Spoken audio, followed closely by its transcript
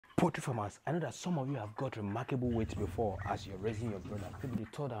Poultry farmers, I know that some of you have got remarkable weight before as you're raising your broiler. Maybe the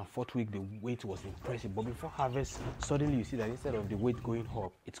third and fourth week, the weight was impressive, but before harvest, suddenly you see that instead of the weight going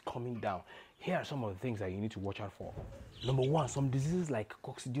up, it's coming down. Here are some of the things that you need to watch out for. Number one, some diseases like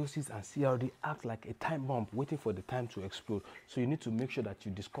coccidiosis and CRD act like a time bomb waiting for the time to explode. So you need to make sure that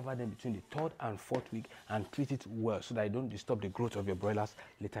you discover them between the third and fourth week and treat it well so that you don't disturb the growth of your broilers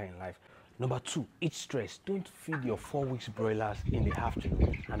later in life. Number two, eat stress. Don't feed your 4 weeks broilers in the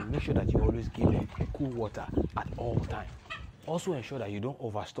afternoon and make sure that you always give them cool water at all times. Also ensure that you don't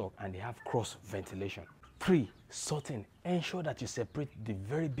overstock and they have cross ventilation. 3, sorting. Ensure that you separate the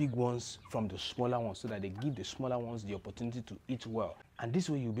very big ones from the smaller ones so that they give the smaller ones the opportunity to eat well. And this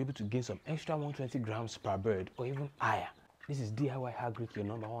way you'll be able to gain some extra 120 grams per bird or even higher. This is DIY Agric, your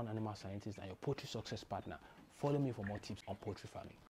 #1 animal scientist and your poultry success partner. Follow me for more tips on poultry farming.